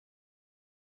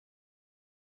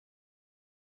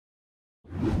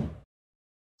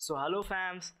So hello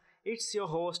fams, it's your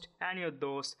host and your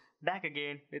dost back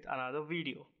again with another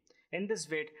video. In this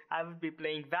vid, I will be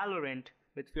playing Valorant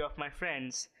with few of my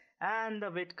friends and the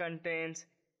vid contains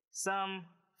some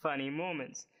funny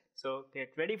moments. So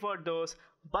get ready for those,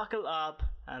 buckle up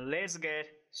and let's get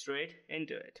straight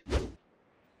into it.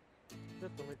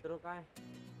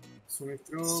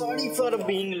 Sorry for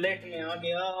being late,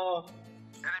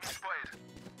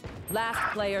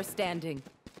 Last player standing.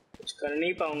 कुछ कर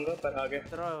नहीं पाऊंगा पर आगे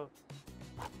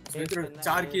मित्रों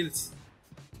 4 kills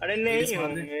अरे नहीं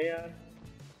होंगे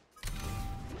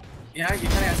यार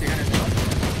এখানে আছে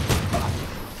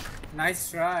नाइस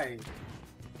ट्राई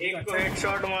एक को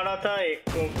हेडशॉट मारा था एक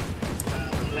को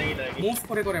नहीं लगी मूव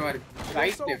করে मार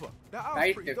राइट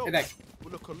लेफ्ट ये देख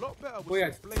कोई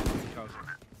আছে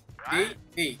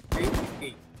এই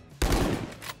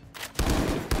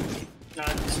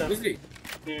अच्छा বুঝলি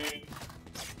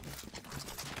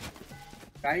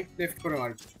রাইট লেফট করে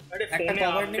মার আরে একটা ফোনে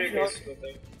কভার আপডেট নিবি इसको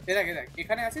भाई দেখ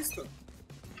এখানে আছিস তো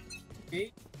এই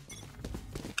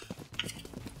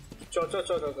চো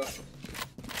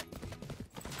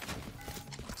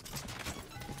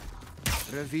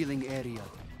revealing area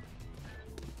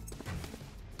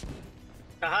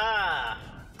aha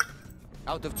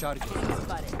out of charges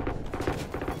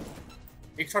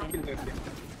एक शॉट किल कर दिया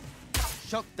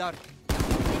shock dart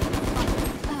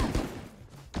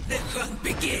The hunt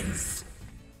begins.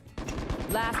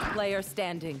 Last player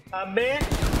standing. अबे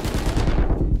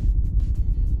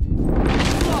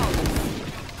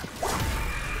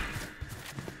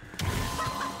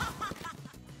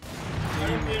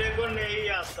मेरे को नहीं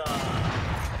आता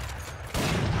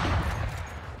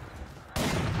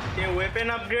ये वेपन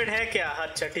अपग्रेड है क्या?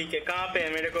 अच्छा ठीक है, कहाँ पे है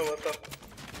मेरे को बताओ,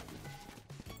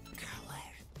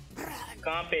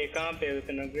 कहाँ पे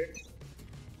वेपन अपग्रेड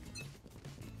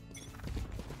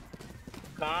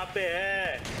कहाँ पे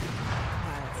है?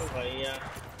 ओ भैया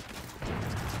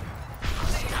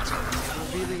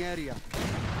revealing area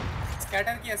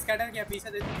स्कैटर किया पीछे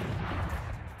दे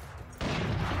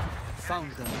found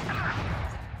them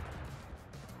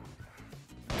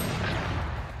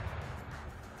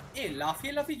এ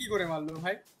লাফি কি করে মারলো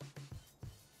ভাই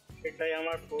এটাই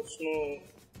আমার প্রশ্ন।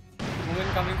 Women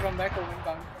coming from back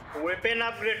weapon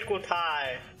upgrade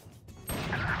কোথায়?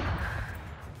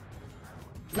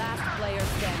 Last player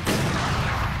standing.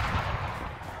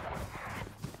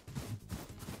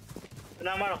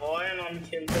 না আমার হয় না, আমি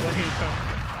খেলতে পারি না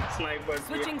স্নাইপার দিয়ে।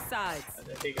 Switching sides.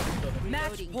 আচ্ছা ঠিক আছে চলো।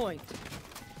 Match point.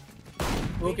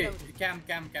 ओके कैंप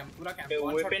पूरा कैंप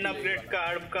वेपन अपग्रेड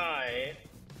कार्ड कहाँ है?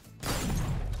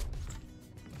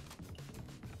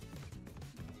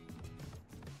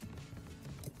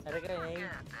 अरे क्या नहीं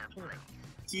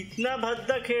कितना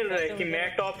भद्दा खेल रहा है कि मैं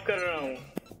टॉप कर रहा हूँ।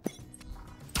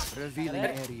 revealing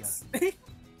area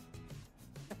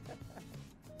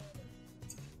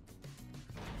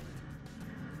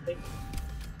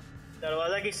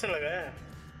दरवाजा किसने लगाया?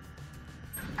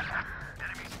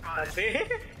 अबे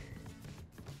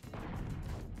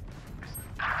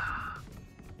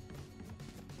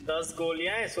 10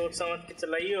 गोलियां हैं, सोच समझ के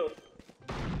चलाइयो।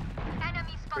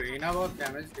 ट्रेना बहुत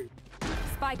डैमेज दी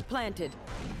Spike planted.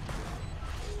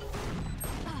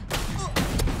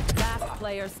 Last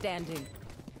player standing.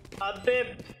 अबे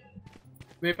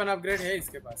वेपन अपग्रेड है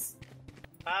इसके पास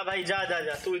हाँ भाई जा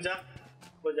तू जा,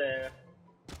 हो जाएगा।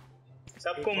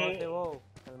 सबको मुंह वो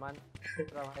सलमान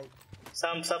भाई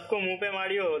सबको मुंह पे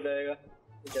मारियो, हो जाएगा।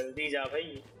 जल्दी जा भाई।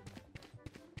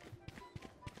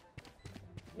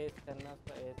 एस करना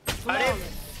तो एस अरे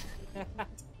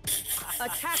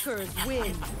Attackers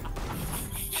win.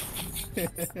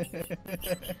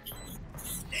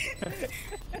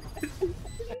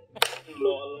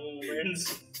 lol moments.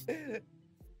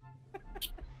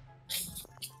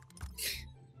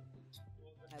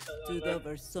 I've stood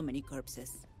over so many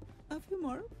corpses. A few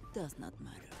more does not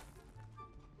matter.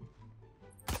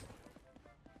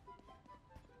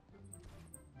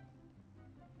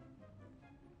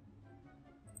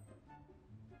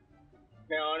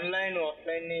 मैं ऑनलाइन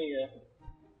ऑफलाइन नहीं है।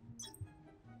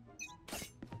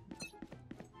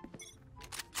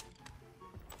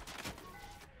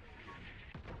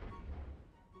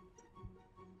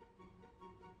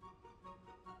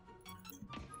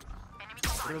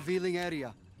 revealing area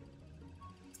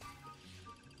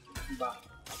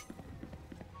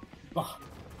वाह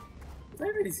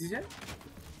very decision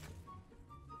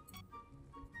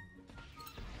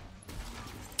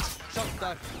shock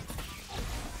dart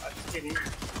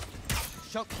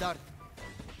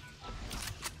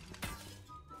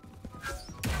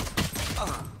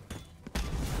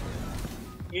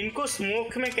इनको स्मोक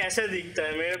में कैसे दिखता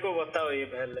है मेरे को बताओ ये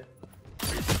पहले।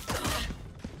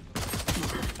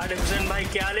 अरे हुसैन भाई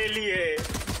क्या ले लिए?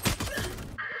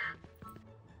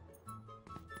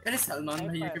 अरे सलमान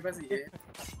भैया के पास ये है।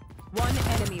 One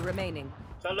enemy remaining.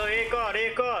 चलो एक और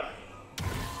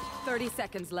 30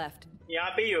 seconds left.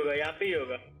 यहाँ पे ही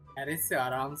होगा। अरे से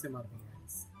आराम से मार देंगे।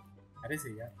 अरे से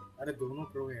यार, अरे दोनों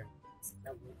प्रो है।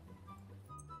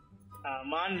 हाँ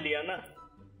मान लिया ना।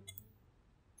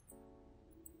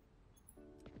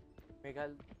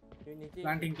 मेघाल नीचे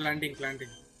प्लांटिंग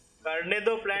करने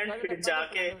दो प्लांट, फिर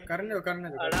जाके करने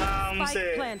दो आराम से।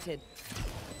 Spike planted.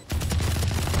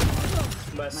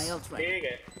 बस My ult right. ठीक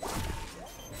है।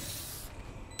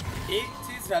 एक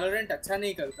चीज वैलोरेंट अच्छा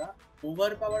नहीं करता,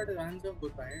 ओवर पावर्ड रन जो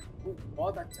होता है वो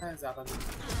बहुत अच्छा है ज्यादा नहीं।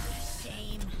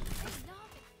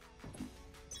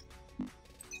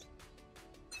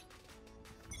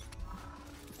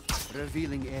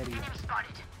 Revealing area.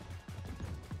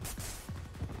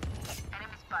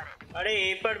 अरे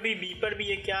ए पर भी बी पर भी,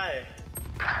 ये क्या है?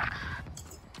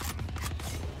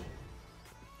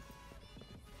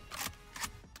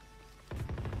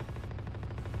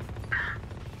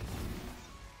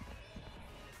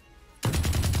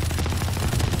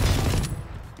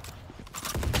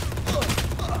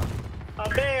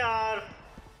 अबे यार,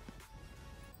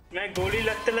 मैं गोली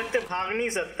लगते लगते भाग नहीं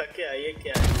सकता क्या? ये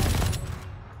क्या है?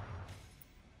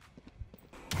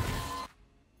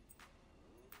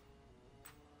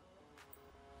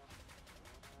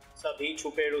 सभी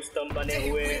छुपे रुस्तम बने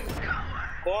हुए,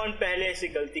 कौन पहले ऐसी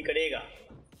गलती करेगा?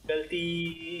 गलती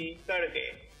कर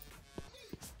गए।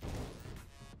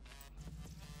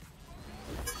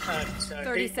 अच्छा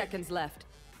 30 ठीक है। seconds left.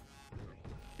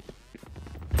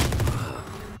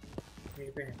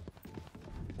 यहीं पे है।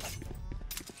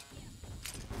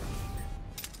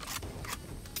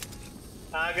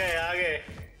 आ गए।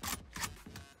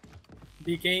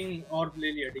 डिकेइंग और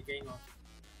ले लिया, डिकेइंग और।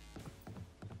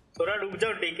 थोड़ा रुक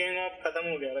जाओ, डिकेइंग ऑफ खत्म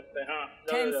हो गया लगता है। हाँ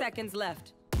 10 seconds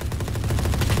left.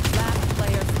 Last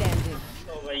player standing.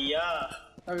 तो भैया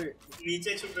अबे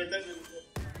नीचे छुपे थे बिल्कुल।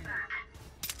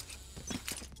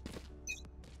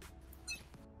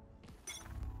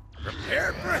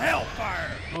 Prepare for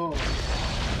hellfire. O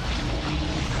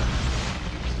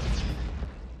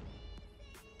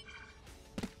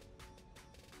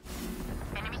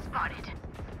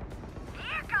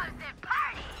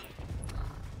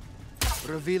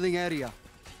Revealing area.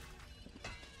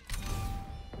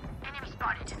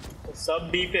 तो सब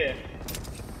बी पे है।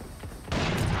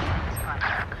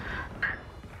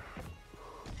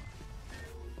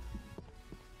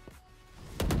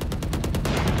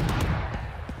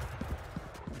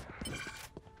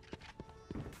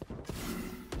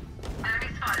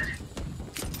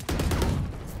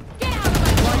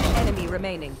 One enemy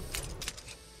remaining.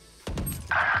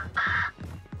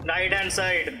 Right hand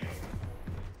side.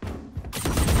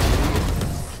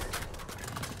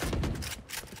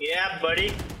 ये बड़ी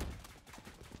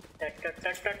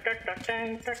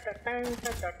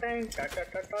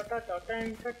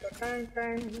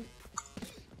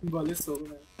बोले सो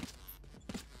रहा है।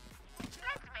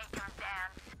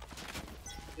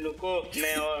 रुको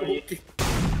मैं और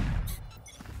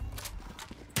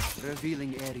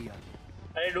Revealing area.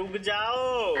 अरे रुक जाओ।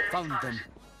 Found them.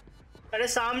 अरे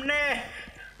सामने।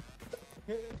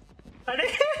 अरे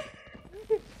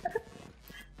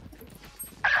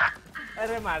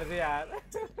अरे मार दे यार।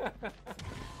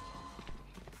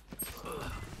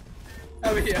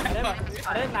 अबे यार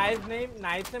अरे नाइफ नहीं,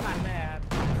 नाइफ से मारना है यार।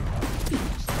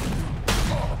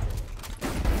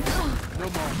 No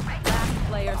more. Last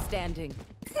player standing.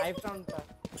 Knife round था।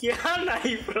 क्या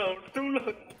नाइफ राउंड? तुम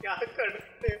लोग क्या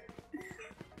करते हो?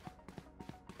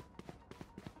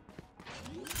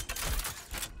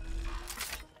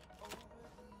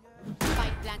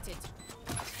 Spike planted.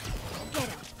 Get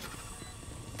him.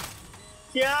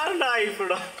 क्या नाइफ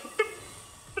राउंड?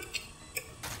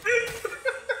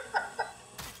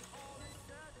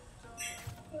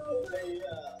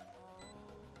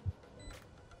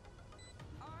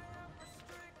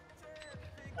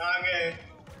 आ गए।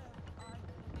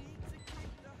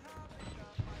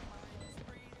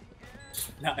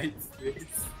 Nice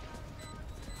place.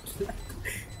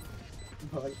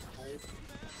 बहुत nice.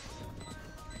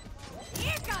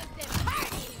 Here comes the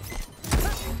party.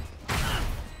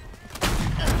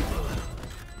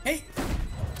 हे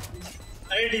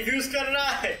अरे डिफ्यूज कर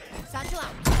रहा है। Satchel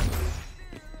out.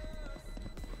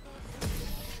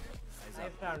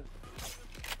 Knife round.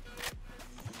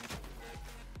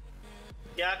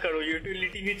 क्या करूं,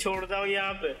 यूटिलिटी भी छोड़ जाओ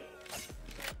यहाँ पे।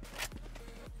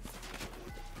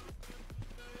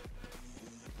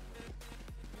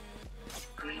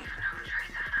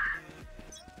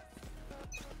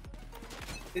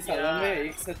 इस आलम में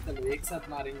एक साथ चलो, एक साथ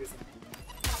मारेंगे सब।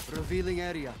 Revealing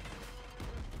area.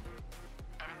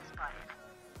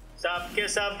 सब के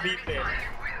सब बी पे।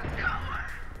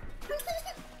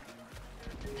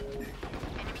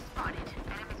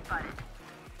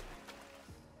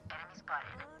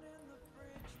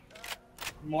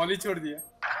 मॉली छोड़ दिया।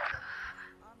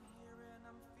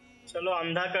 चलो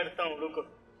अंधा करता हूँ, रुको।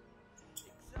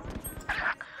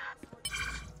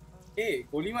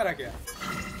 गोली मारा क्या?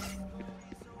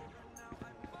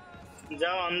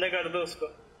 जाओ अंधे कर दो उसको।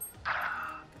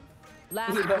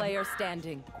 Last player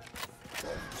standing.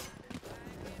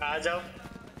 आ जाओ।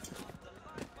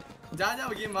 जा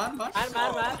ये मार। अरे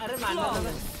मारना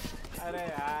था। अरे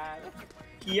यार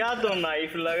किया तो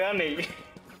नाइफ लगा नहीं।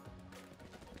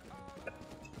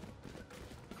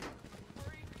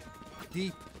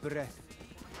 Deep breath.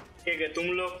 ठीक है, तुम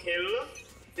लोग खेल लो,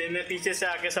 फिर मैं पीछे से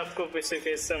आके सबको पीछे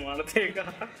फेस से मार देगा।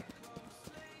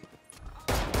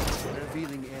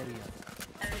 Revealing area.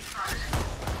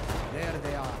 There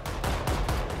they are.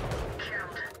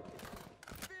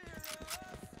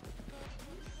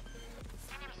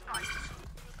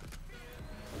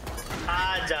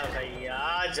 आ जाओ भाई,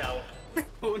 आ जाओ।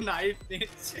 वो नाइफ ने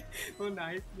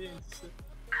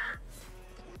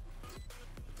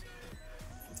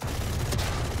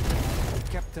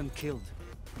Captain killed.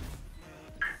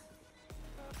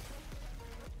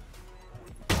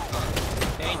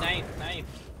 Hey,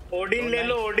 knife. Odin ले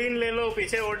लो,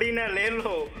 पीछे ओडिन है, ले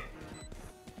लो।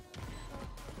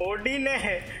 ओडिन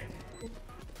है।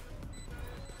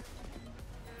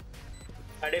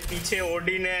 अरे पीछे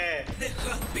ओडिन है।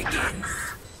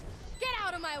 Get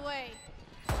out of my way.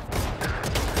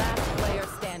 Last player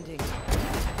standing.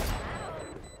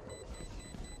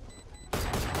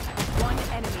 One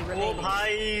enemy O remaining.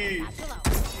 भाई, Chill out.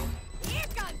 Here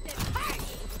comes the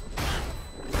party.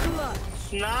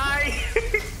 Nice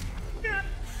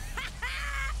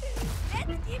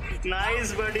Let's keep it. Nice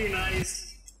बड़ी nice.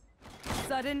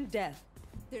 Sudden death.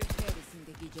 Their head is in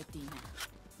the guillotine.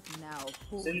 Now,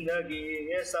 who? जिंदगी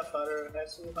ये सफर है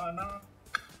सुहाना,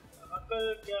 अकल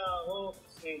क्या हो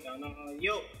किसने जाना।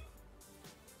 यो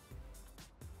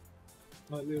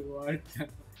अरे व्हाट?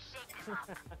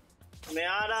 मैं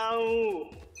आ रहा हूँ।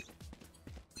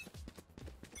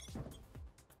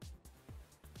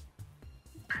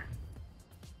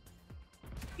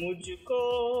 मुझको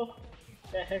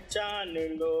पहचान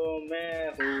लो, मैं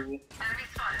हूँ।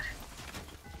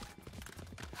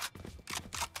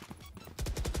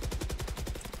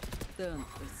 Don't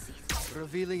resist.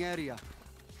 Revealing area.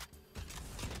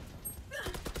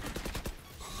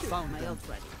 Found My them. ult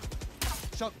ready.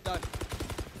 Shot done.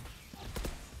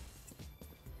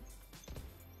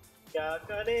 क्या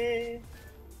करे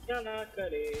क्या ना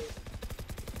करे।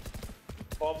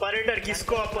 ऑपरेटर किसी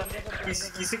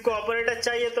को ऑपरेटर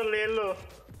चाहिए तो ले लो।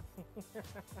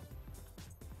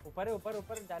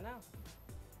 ऊपर जाना।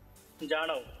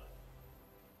 जानो।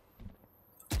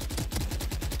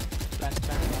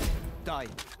 Die.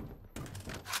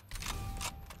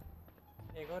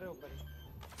 एक और ऊपर।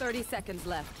 30 seconds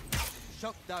left.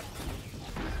 Shot done.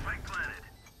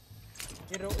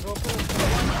 ये रोप Enemy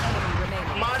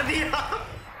remaining. मार दिया।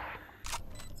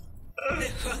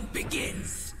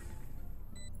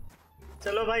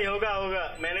 चलो भाई, होगा।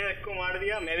 मैंने एक को मार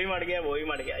दिया, मैं भी मर गया, वो भी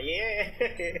मर गया। ये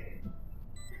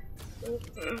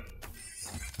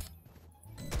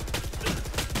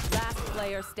Last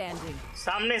player standing.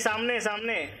 सामने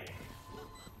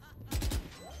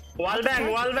wall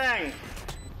bang.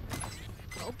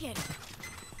 Go get it.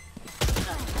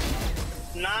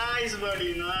 Nice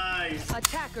बड़ी नाइस।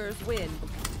 Attackers win.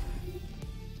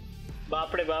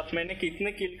 बाप रे बाप, मैंने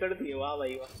कितने किल कर दिए। वाह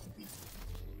भाई वाह।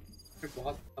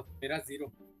 बहुत। मेरा 0।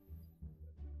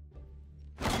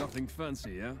 Nothing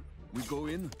fancy, yeah? We go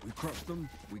in, we crush them,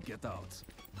 we get out.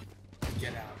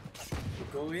 Get out. We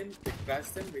go in, we crash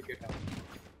them, we get out.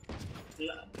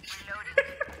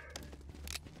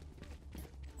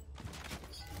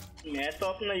 मैं तो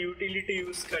अपना यूटिलिटी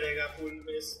यूज करेगा full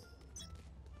bass.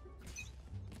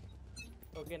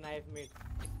 Okay knife mid.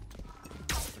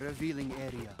 Revealing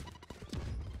area.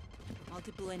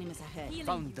 Multiple enemies ahead.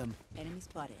 Found them. Enemy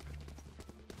spotted.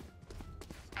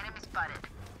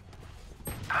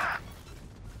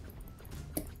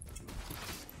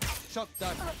 Shot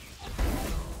done.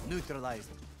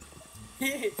 Neutralized.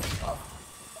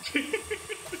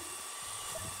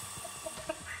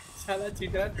 साला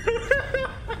cheater.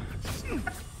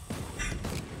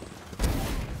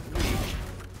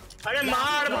 अरे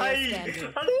मार भाई।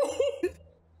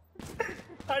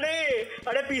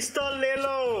 अरे पिस्तौल ले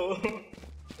लो।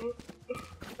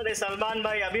 अरे सलमान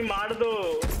भाई अभी मार दो।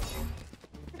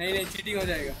 नहीं चीटिंग हो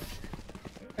जाएगा।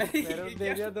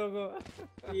 दे दिया दो को।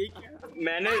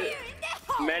 मैंने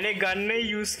मैंने गन नहीं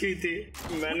यूज की थी,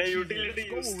 मैंने यूटिलिटी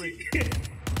यूज की।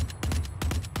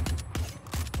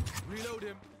 Reload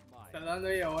him. चला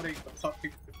नहीं और एक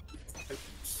topic.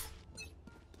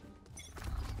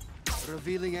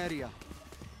 Revealing area.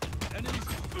 Enemies.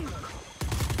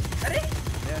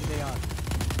 There they are.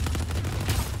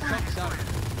 Shock dart.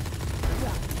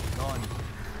 Gone.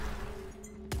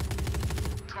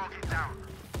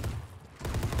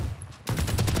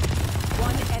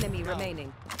 One enemy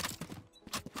remaining.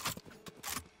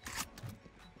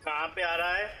 कहाँ पे आ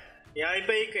रहा है? यहीं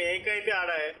पे ही कहीं पे आ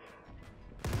रहा है।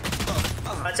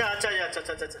 अच्छा अच्छा अच्छा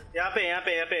अच्छा अच्छा, यहाँ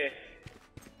पे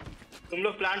तुम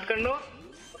लोग प्लांट कर लो,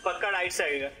 पक्का राइट से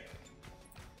आएगा।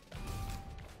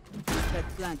 Get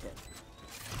planted.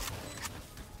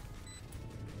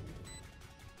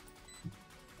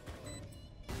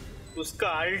 उसका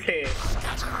अल्ट है।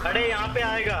 अरे यहाँ पे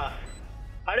आएगा।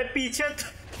 अरे पीछे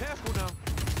Careful now.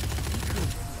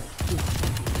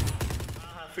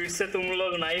 हाँ, फिर से तुम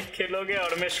लोग नाइफ खेलोगे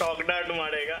और मैं शॉक डार्ट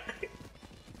मारेगा।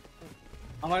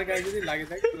 আমার কাছে যদি লাগে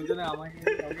থাকে প্রয়োজনে আমাকে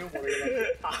কাউকে পড়ে গেল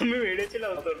আমি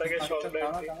মেরেছিলাম তো ওটাকে শক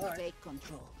ডার্ট। Take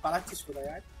control. পালাচ্ছিস কোথায়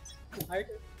यार high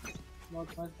not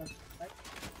fast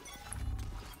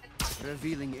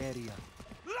Revealing area.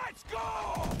 Let's go.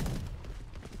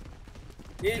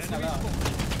 ये साला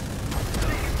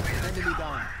Enemy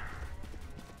down.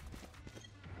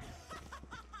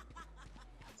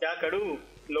 क्या करूँ?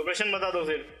 लोकेशन बता दो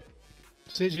फिर।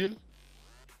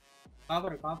 कहां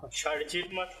पर शर्जीत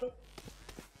मतलब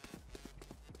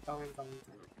comment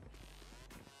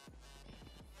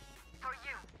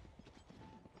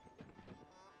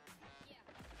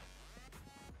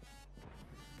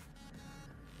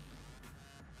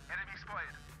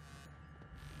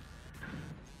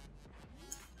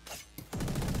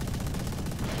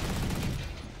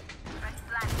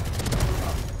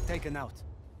Taken out.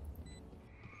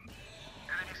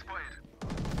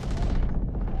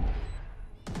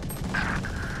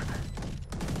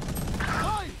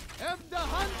 I am the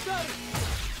hunter.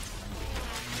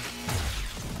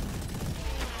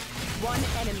 One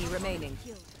enemy remaining.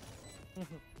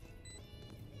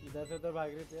 इधर से उधर भाग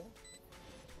रहे थे।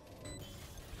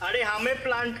 अरे हमें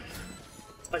प्लांट,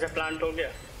 अच्छा प्लांट हो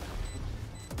गया।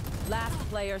 Last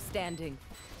player standing.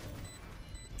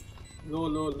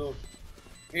 लो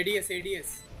ADS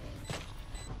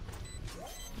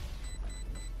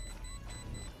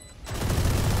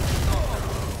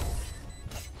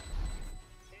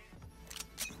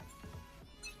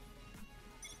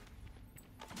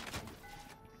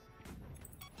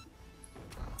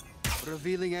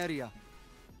Revealing area.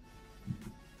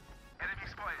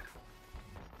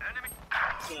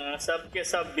 सब के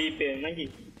सब बी पे है ना कि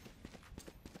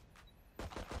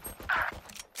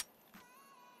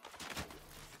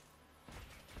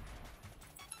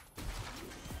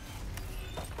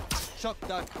Shock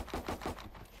dart.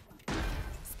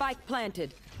 Spike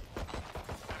planted.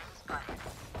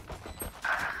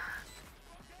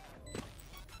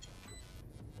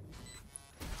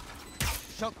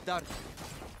 Shock dart.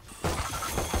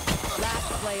 Last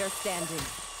player standing.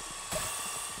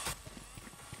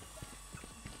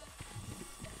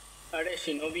 अरे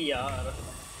शिनोबी यार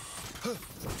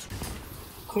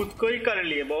खुद को ही कर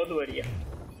लिए, बहुत बढ़िया।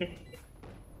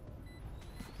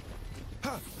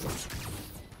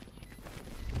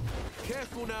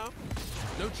 Careful now.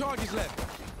 No charges left.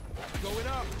 Going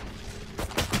up.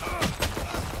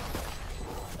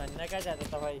 करना क्या चाहता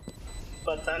था भाई?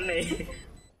 पता नहीं।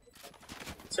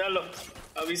 चलो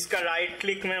अब इसका राइट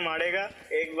क्लिक में मारेगा,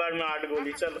 एक बार में 8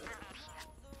 गोली। चलो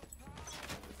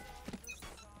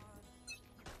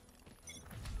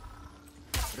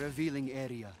Revealing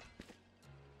area.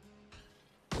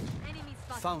 Enemy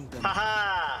spotted. Found them. हाहा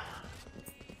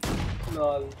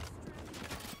lol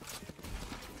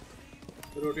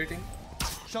rotating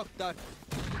Shock dart.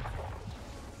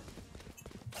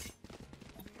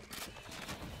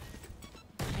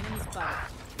 Enemy spotted.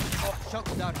 Shock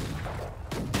dart.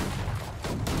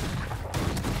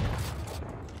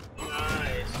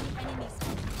 Nice. Enemy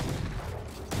spotted.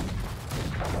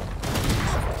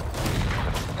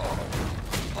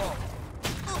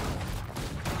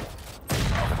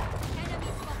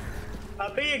 Enemy spotted.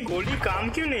 अबे ये गोली काम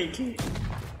क्यों नहीं की?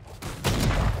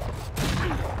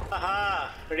 हाँ,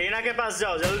 रेना के पास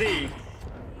जाओ जल्दी।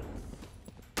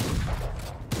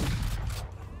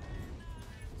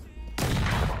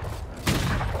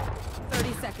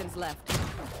 30 seconds left.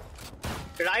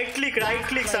 Right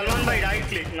click Salman भाई, right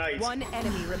click. Nice. One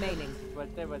enemy remaining.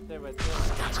 बच्चे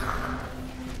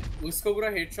उसको पूरा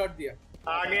हेडशॉट दिया।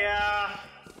 आ गया।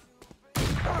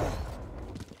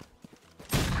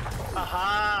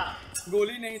 हाँ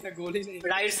गोली नहीं था, गोली नहीं।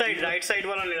 राइट साइड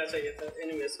वाला लेना चाहिए था।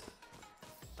 एनीवेज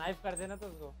नाइफ कर देना तो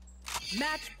उसको।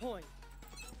 Match point.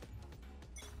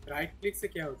 राइट क्लिक से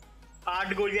क्या होता?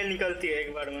 8 गोलियां निकलती है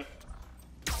एक बार में।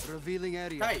 Revealing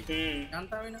area. भाई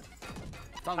जानता भी ना।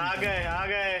 Found आ them.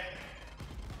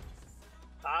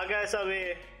 गए सभी।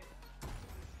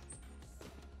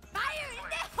 Fire in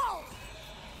the hole!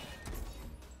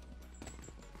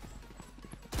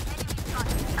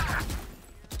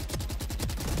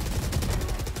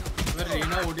 अगर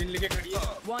रेना ओडिन लेके खड़ी है।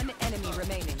 One enemy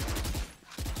remaining.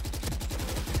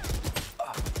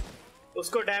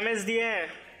 उसको डैमेज दिए हैं।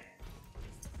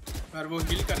 पर वो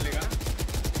हील कर लेगा।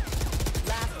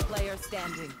 Last player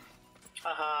standing.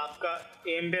 हाँ आपका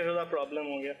एम पे थोड़ा प्रॉब्लम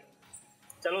हो गया।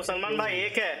 चलो सलमान भाई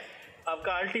एक है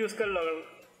आपका अल्ट यूज करना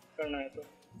है तो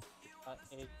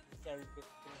एक सेल पे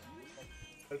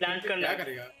प्लांट करना क्या है।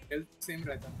 करेगा? हेल्थ सेम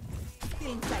रहता।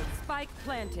 Feeling sight. Spike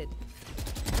planted.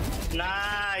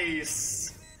 Nice.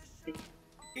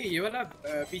 ये वाला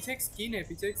पीछे एक स्किन है,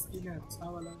 अच्छा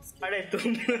वाला skin। अरे तुम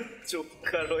चुप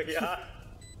करो यार।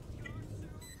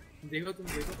 देखो तुम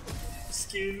देखो।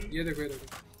 स्किन ये देखो।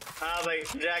 हाँ भाई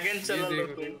ड्रैगन चला लो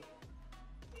देखो, तुम।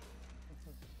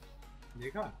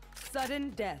 देखा? Sudden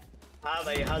death. हाँ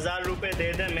भाई 1000 रुपए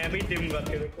दे दे मैं भी दूंगा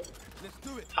तेरे को। Let's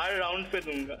do it. Her round पे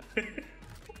दूंगा।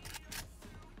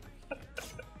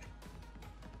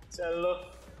 चलो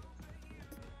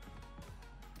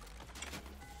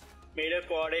मेरे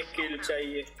को और एक किल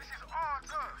चाहिए।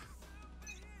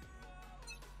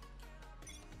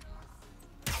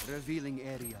 Revealing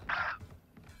area.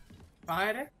 कहाँ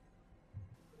है रे?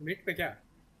 मिड पे क्या?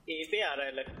 ए पे आ रहा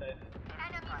है लगता है।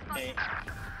 नहीं।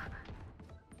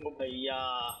 ओ भैया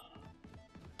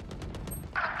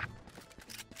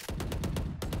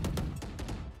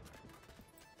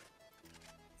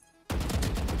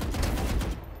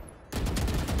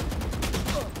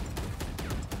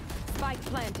Spike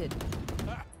planted.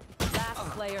 Last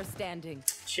player standing.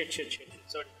 Shit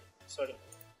sorry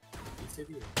पीछे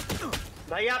भी है।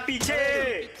 भाई आप पीछे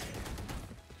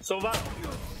सोबा।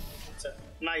 अच्छा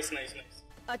नाइस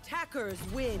Attackers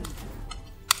win.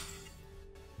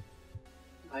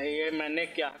 भाई ये मैंने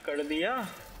क्या कर दिया।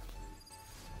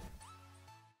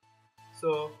 So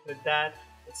with that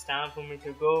it's time for me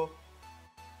to go.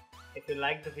 If you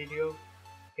like the video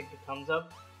hit the thumbs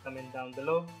up, comment down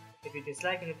below. If you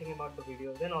dislike anything about the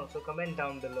video then also comment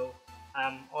down below. I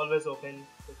am always open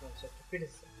to constructive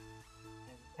criticism.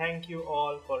 And thank you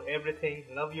all for everything.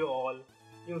 Love you all.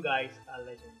 You guys are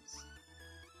legends.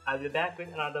 I'll be back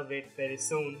with another vid very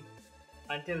soon.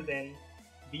 Until then,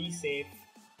 be safe,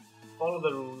 follow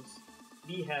the rules,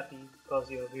 be happy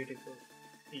because you're beautiful.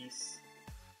 Peace.